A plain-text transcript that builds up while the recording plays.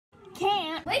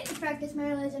Wait to practice my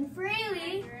religion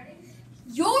freely.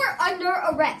 You're under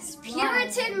arrest.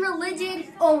 Puritan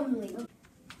religion only.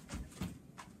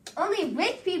 Only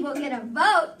rich people get a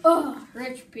vote. Ugh,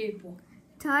 rich people.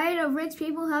 Tired of rich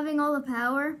people having all the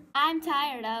power? I'm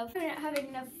tired of not having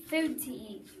enough food to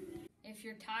eat. If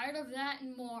you're tired of that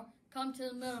and more, come to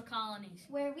the Middle Colonies,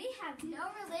 where we have no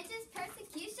religious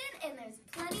persecution and there's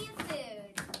plenty of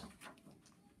food.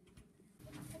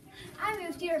 I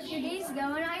moved here a few days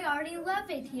ago and I already love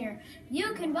it here.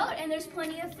 You can vote and there's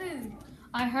plenty of food.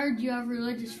 I heard you have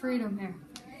religious freedom here.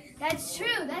 That's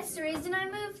true. That's the reason I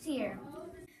moved here.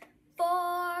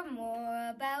 For more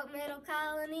about Middle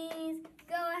Colonies,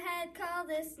 go ahead, call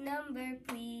this number,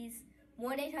 please.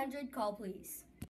 1-800-CALL, please.